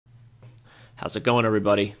How's it going,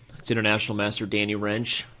 everybody? It's International Master Danny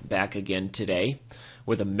Rensch back again today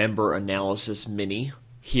with a member analysis mini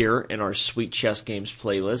here in our Sweet Chess Games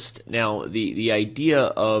playlist. Now, the idea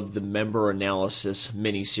of the member analysis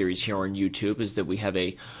mini series here on YouTube is that we have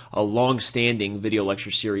a long-standing video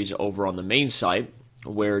lecture series over on the main site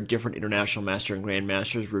where different International Master and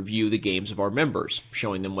Grandmasters review the games of our members,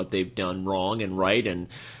 showing them what they've done wrong and right, and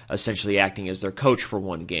essentially acting as their coach for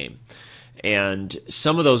one game. And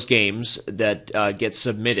some of those games that get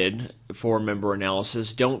submitted for member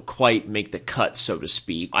analysis don't quite make the cut, so to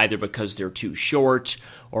speak, either because they're too short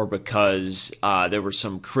or because there were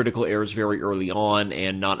some critical errors very early on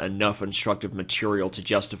and not enough instructive material to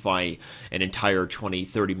justify an entire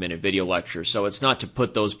 20-30 minute video lecture. So it's not to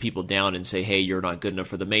put those people down and say, hey, you're not good enough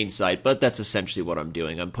for the main site, but that's essentially what I'm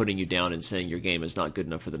doing. I'm putting you down and saying your game is not good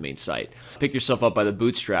enough for the main site. Pick yourself up by the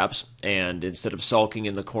bootstraps, and instead of sulking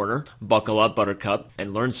in the corner, buckle up, Buttercup,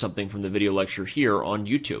 and learn something from the video lecture here on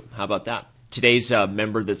YouTube. How about that? Today's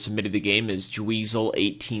member that submitted the game is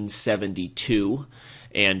Dweezil1872,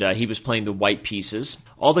 and he was playing the white pieces.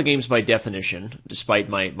 All the games by definition, despite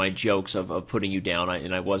my jokes of putting you down,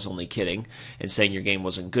 and I was only kidding, and saying your game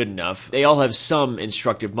wasn't good enough, they all have some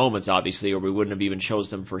instructive moments, obviously, or we wouldn't have even chose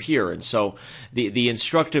them for here. And so the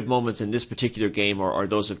instructive moments in this particular game are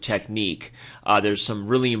those of technique. There's some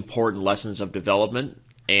really important lessons of development,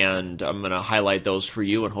 and I'm going to highlight those for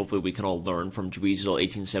you, and hopefully we can all learn from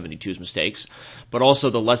Dweezil1872's mistakes. But also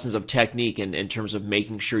the lessons of technique in terms of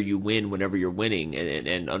making sure you win whenever you're winning,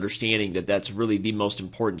 and understanding that that's really the most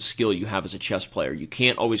important skill you have as a chess player. You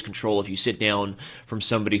can't always control if you sit down from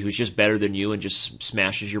somebody who's just better than you and just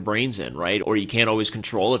smashes your brains in, right? Or you can't always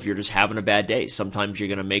control if you're just having a bad day. Sometimes you're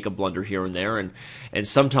going to make a blunder here and there, and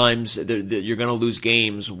sometimes you're going to lose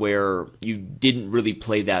games where you didn't really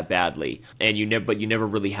play that badly, and you never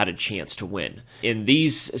really had a chance to win. In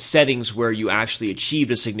these settings where you actually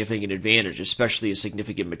achieved a significant advantage, especially a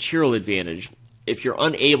significant material advantage, if you're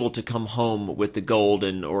unable to come home with the gold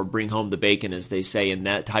or bring home the bacon, as they say, in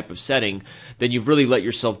that type of setting, then you've really let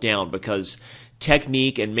yourself down, because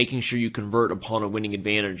technique and making sure you convert upon a winning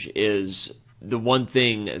advantage is the one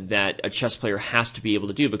thing that a chess player has to be able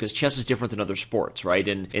to do, because chess is different than other sports, right?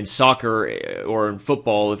 In soccer or in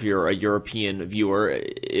football, if you're a European viewer,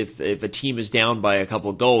 if a team is down by a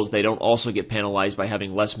couple of goals, they don't also get penalized by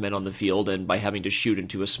having less men on the field and by having to shoot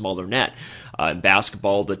into a smaller net. In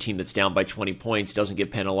basketball, the team that's down by 20 points doesn't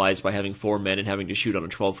get penalized by having 4 men and having to shoot on a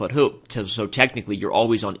 12-foot hoop. So technically, you're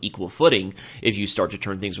always on equal footing if you start to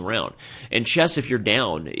turn things around. In chess, if you're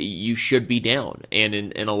down, you should be down. And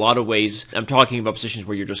in a lot of ways, I'm talking about positions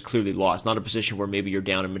where you're just clearly lost, not a position where maybe you're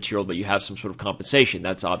down in material but you have some sort of compensation.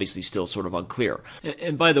 That's obviously still sort of unclear.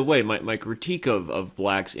 And by the way, my critique of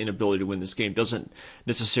Black's inability to win this game doesn't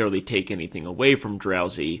necessarily take anything away from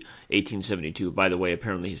Drowsy1872. By the way,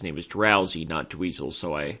 apparently his name is Drowsy, not Dweezil,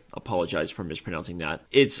 so I apologize for mispronouncing that.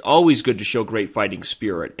 It's always good to show great fighting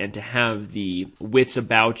spirit and to have the wits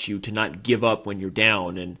about you to not give up when you're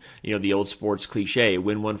down. And, you know, the old sports cliche,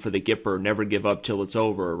 win one for the Gipper, never give up till it's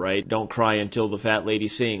over, right? Don't cry until the fat lady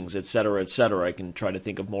sings, etc., etc. I can try to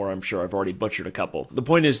think of more. I'm sure I've already butchered a couple. The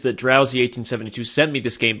point is that Drowsy1872 sent me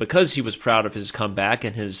this game because he was proud of his comeback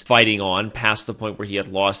and his fighting on past the point where he had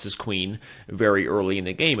lost his queen very early in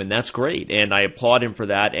the game, and that's great, and I applaud him for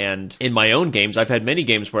that. And in my own games, I've had many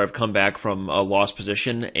games where I've come back from a lost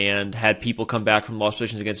position and had people come back from lost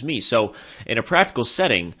positions against me. So in a practical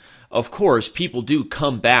setting, of course, people do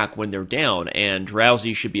come back when they're down, and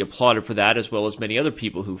Drowsy should be applauded for that, as well as many other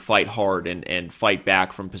people who fight hard and fight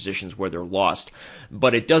back from positions where they're lost.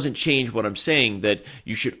 But it doesn't change what I'm saying, that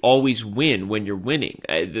you should always win when you're winning.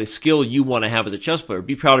 The skill you want to have as a chess player,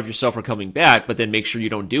 be proud of yourself for coming back, but then make sure you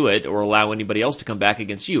don't do it or allow anybody else to come back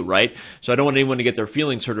against you, right? So I don't want anyone to get their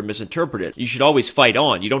feelings hurt or misinterpreted. You should always fight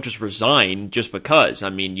on. You don't just resign just because. I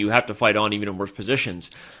mean, you have to fight on even in worse positions.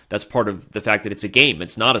 That's part of the fact that it's a game.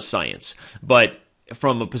 It's not a science. But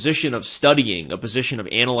from a position of studying, a position of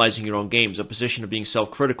analyzing your own games, a position of being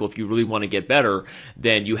self-critical, if you really want to get better,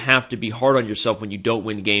 then you have to be hard on yourself when you don't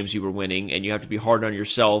win games you were winning, and you have to be hard on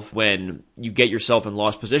yourself when you get yourself in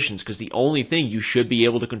lost positions, because the only thing you should be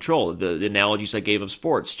able to control, the analogies I gave of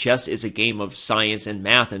sports, chess is a game of science and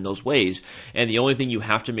math in those ways, and the only thing you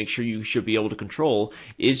have to make sure you should be able to control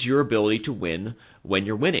is your ability to win when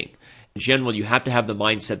you're winning. In general, you have to have the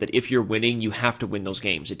mindset that if you're winning, you have to win those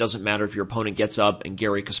games. It doesn't matter if your opponent gets up and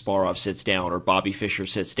Garry Kasparov sits down or Bobby Fischer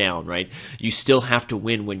sits down, right? You still have to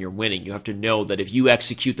win when you're winning. You have to know that if you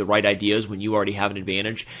execute the right ideas when you already have an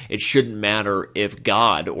advantage, it shouldn't matter if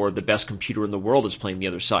God or the best computer in the world is playing the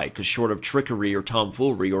other side, because short of trickery or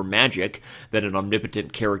tomfoolery or magic that an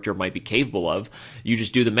omnipotent character might be capable of, you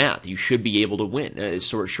just do the math. You should be able to win. It's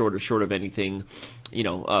short of anything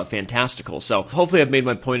fantastical. So hopefully I've made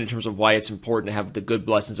my point in terms of why it's important to have the good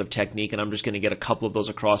lessons of technique, and I'm just going to get a couple of those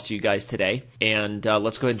across to you guys today. And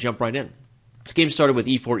let's go ahead and jump right in. This game started with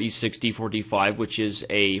e4, e6, d4, d5, which is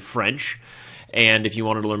a French. And if you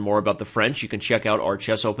wanted to learn more about the French, you can check out our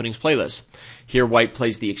chess openings playlist. Here, white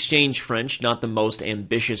plays the exchange French, not the most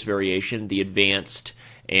ambitious variation, the advanced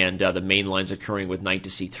and the main lines occurring with knight to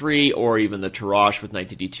c3, or even the Tarrasch with knight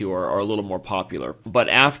to d2 are a little more popular. But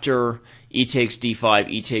after e takes d5,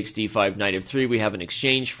 e takes d5, knight f3, we have an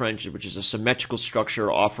exchange French, which is a symmetrical structure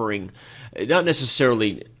offering not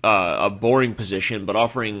necessarily a boring position, but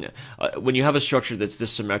offering, when you have a structure that's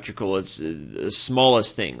this symmetrical, it's the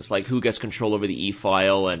smallest things, like who gets control over the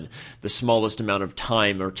e-file and the smallest amount of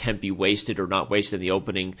time or tempi wasted or not wasted in the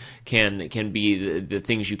opening can be the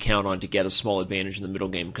things you count on to get a small advantage in the middle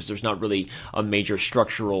game, because there's not really a major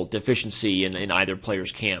structural deficiency in either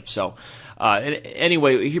player's camp. So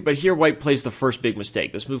anyway, but here white plays the first big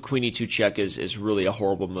mistake. This move queen e2 check is really a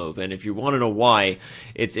horrible move, and if you want to know why,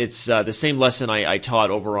 it's the same lesson I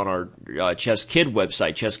taught over on our Chess Kid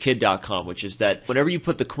website, Chess.com, which is that whenever you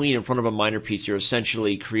put the queen in front of a minor piece, you're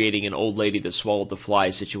essentially creating an old lady that swallowed the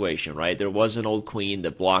fly situation, right? There was an old queen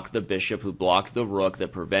that blocked the bishop, who blocked the rook,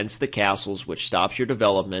 that prevents the castles, which stops your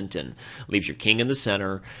development and leaves your king in the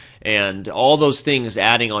center. And all those things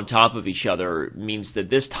adding on top of each other means that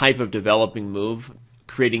this type of developing move,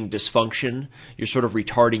 creating dysfunction, you're sort of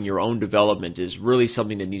retarding your own development, is really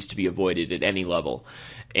something that needs to be avoided at any level.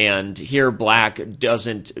 And here black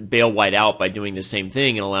doesn't bail white out by doing the same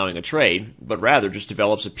thing and allowing a trade, but rather just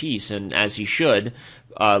develops a piece, and as he should,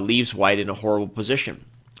 leaves white in a horrible position.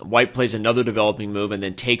 White plays another developing move and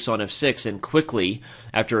then takes on f6, and quickly,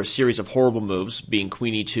 after a series of horrible moves, being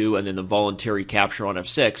queen e2 and then the voluntary capture on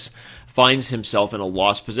f6, finds himself in a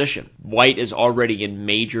lost position. White is already in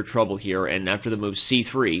major trouble here, and after the move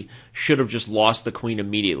c3, should have just lost the queen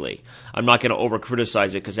immediately. I'm not going to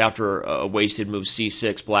over-criticize it, because after a wasted move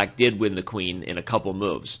c6, black did win the queen in a couple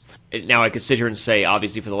moves. Now I could sit here and say,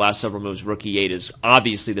 obviously for the last several moves, rook e8 is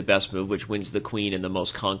obviously the best move, which wins the queen in the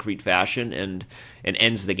most concrete fashion and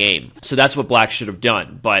ends the game. So that's what black should have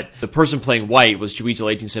done. But the person playing white was Juizal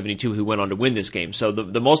 1872, who went on to win this game. So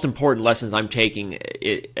the most important lessons I'm taking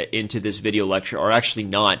into this video lecture are actually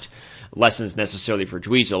not lessons necessarily for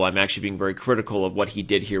Juizal. I'm actually being very critical of what he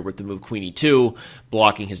did here with the move queen e2,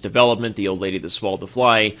 blocking his development, the old lady that swallowed the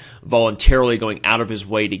fly, voluntarily going out of his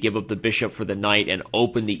way to give up the bishop for the knight and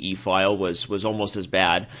open the e-file was almost as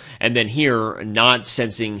bad. And then here, not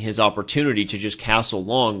sensing his opportunity to just castle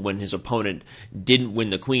long when his opponent didn't win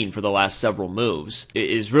the queen for the last several moves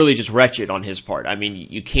is really just wretched on his part. I mean,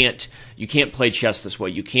 you can't play chess this way.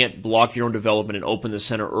 You can't block your own development and open the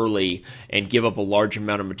center early and give up a large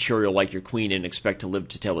amount of material like your queen and expect to live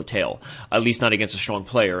to tell the tale, at least not against a strong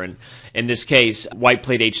player. And in this case, white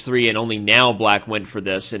played h3, and only now black went for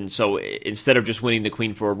this, and so instead of just winning the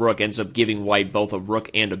queen for a rook, ends up giving white both a rook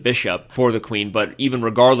and a bishop for the queen. But even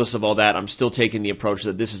regardless of all that, I'm still taking the approach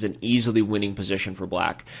that this is an easily winning position for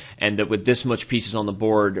black, and that with this much pieces on the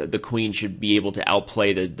board, the queen should be able to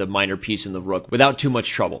outplay the minor piece in the rook without too much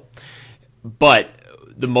trouble. But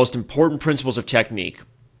the most important principles of technique,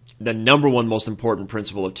 the number one most important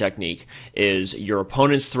principle of technique, is your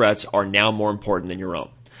opponent's threats are now more important than your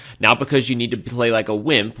own. Not because you need to play like a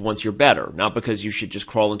wimp once you're better. Not because you should just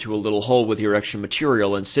crawl into a little hole with your extra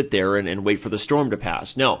material and sit there and wait for the storm to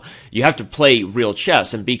pass. No, you have to play real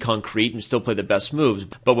chess and be concrete and still play the best moves.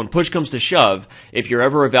 But when push comes to shove, if you're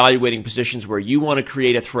ever evaluating positions where you want to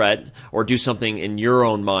create a threat or do something in your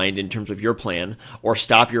own mind in terms of your plan or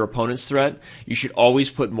stop your opponent's threat, you should always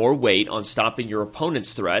put more weight on stopping your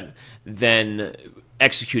opponent's threat than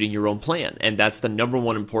executing your own plan. And that's the number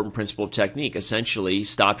one important principle of technique. Essentially,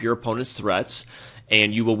 stop your opponent's threats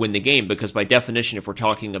and you will win the game, because by definition, if we're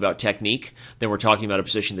talking about technique, then we're talking about a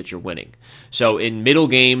position that you're winning. So in middle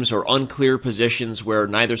games or unclear positions where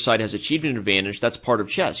neither side has achieved an advantage, that's part of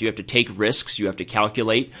chess. You have to take risks, you have to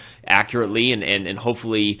calculate accurately and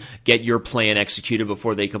hopefully get your plan executed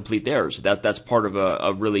before they complete theirs. That's part of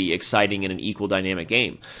a really exciting and an equal dynamic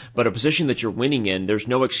game. But a position that you're winning in, there's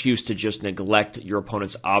no excuse to just neglect your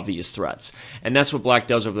opponent's obvious threats. And that's what black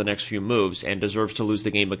does over the next few moves and deserves to lose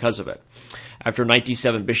the game because of it. After knight knight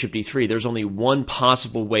d7, bishop d3, there's only one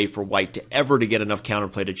possible way for white to ever to get enough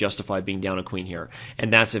counterplay to justify being down a queen here,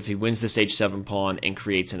 and that's if he wins this h7 pawn and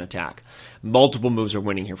creates an attack. Multiple moves are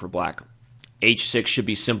winning here for black. h6 should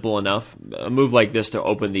be simple enough. A move like this to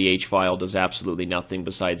open the h-file does absolutely nothing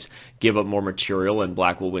besides give up more material, and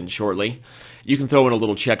black will win shortly. You can throw in a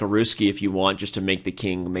little Chekhoruski if you want, just to make the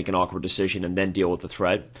king make an awkward decision and then deal with the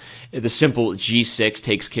threat. The simple g6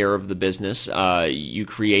 takes care of the business. You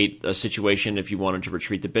create a situation if you wanted to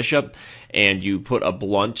retreat the bishop, and you put a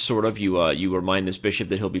blunt, sort of. You remind this bishop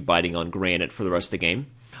that he'll be biting on granite for the rest of the game.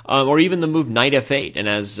 Or even the move knight f8, and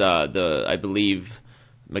as I believe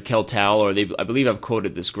Mikkel Tal, I believe I've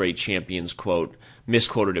quoted this great champion's quote,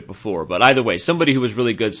 misquoted it before, but either way, somebody who was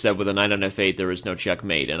really good said with a knight on f8 there is no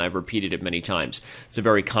checkmate, and I've repeated it many times. It's a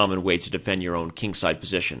very common way to defend your own kingside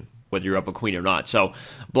position, whether you're up a queen or not. So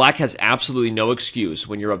black has absolutely no excuse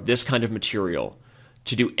when you're up this kind of material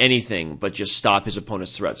to do anything but just stop his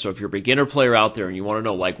opponent's threat. So if you're a beginner player out there and you want to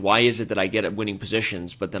know, like, why is it that I get at winning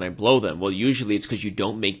positions but then I blow them? Well, usually it's because you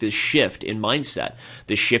don't make this shift in mindset.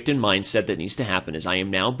 The shift in mindset that needs to happen is I am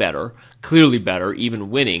now better, clearly better, even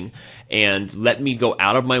winning, and let me go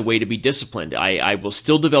out of my way to be disciplined. I will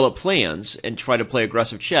still develop plans and try to play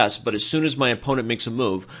aggressive chess, but as soon as my opponent makes a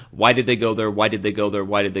move, why did they go there? Why did they go there?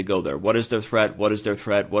 Why did they go there? What is their threat? What is their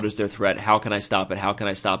threat? What is their threat? How can I stop it? How can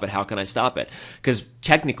I stop it? How can I stop it? Because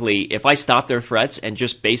technically, if I stop their threats and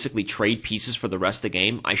just basically trade pieces for the rest of the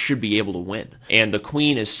game, I should be able to win. And the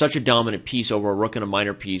queen is such a dominant piece over a rook and a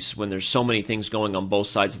minor piece when there's so many things going on both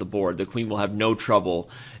sides of the board. The queen will have no trouble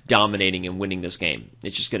dominating and winning this game.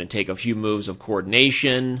 It's just going to take a few moves of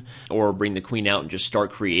coordination, or bring the queen out and just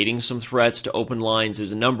start creating some threats to open lines.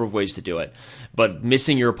 There's a number of ways to do it. But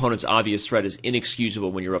missing your opponent's obvious threat is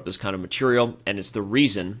inexcusable when you're up this kind of material, and it's the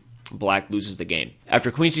reason black loses the game.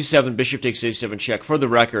 After queen c7, bishop takes a7 check. For the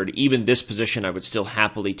record, even this position I would still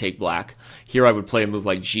happily take black. Here I would play a move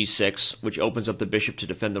like g6, which opens up the bishop to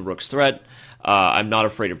defend the rook's threat. I'm not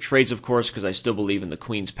afraid of trades, of course, because I still believe in the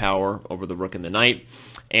queen's power over the rook and the knight,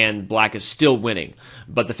 and black is still winning.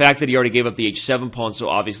 But the fact that he already gave up the h7 pawn so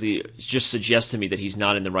obviously just suggests to me that he's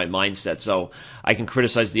not in the right mindset. So I can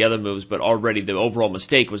criticize the other moves, but already the overall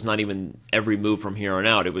mistake was not even every move from here on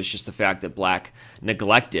out. It was just the fact that black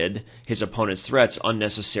neglected his opponent's threats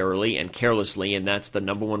unnecessarily and carelessly, and that's the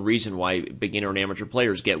number one reason why beginner and amateur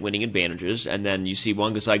players get winning advantages. And then you see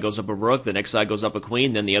one side goes up a rook, the next side goes up a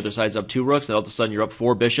queen, then the other side's up 2 rooks, and all of a sudden you're up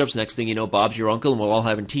 4 bishops. Next thing you know, Bob's your uncle, and we're all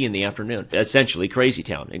having tea in the afternoon. Essentially, crazy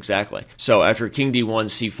town, exactly. So after king d1,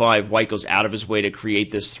 c5, white goes out of his way to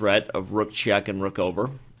create this threat of rook check and rook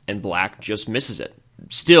over, and black just misses it.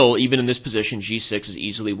 Still, even in this position, g6 is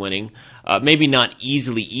easily winning. Maybe not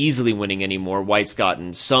easily winning anymore. White's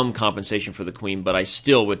gotten some compensation for the queen, but I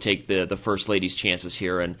still would take the first lady's chances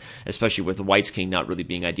here, and especially with the white's king not really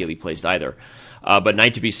being ideally placed either. But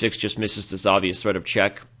knight to b6 just misses this obvious threat of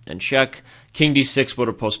check and check. King d6 would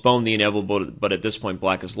have postponed the inevitable, but at this point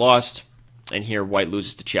black is lost, and here white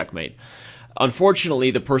loses to checkmate.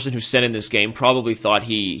 Unfortunately, the person who sent in this game probably thought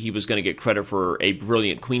he was going to get credit for a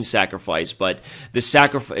brilliant queen sacrifice, but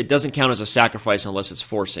it doesn't count as a sacrifice unless it's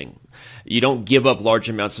forcing. You don't give up large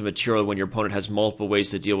amounts of material when your opponent has multiple ways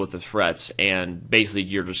to deal with the threats, and basically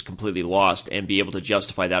you're just completely lost, and be able to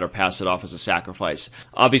justify that or pass it off as a sacrifice.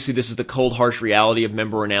 Obviously, this is the cold, harsh reality of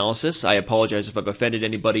member analysis. I apologize if I've offended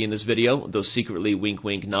anybody in this video, though secretly, wink,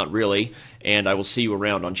 wink, not really, and I will see you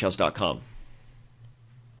around on Chess.com.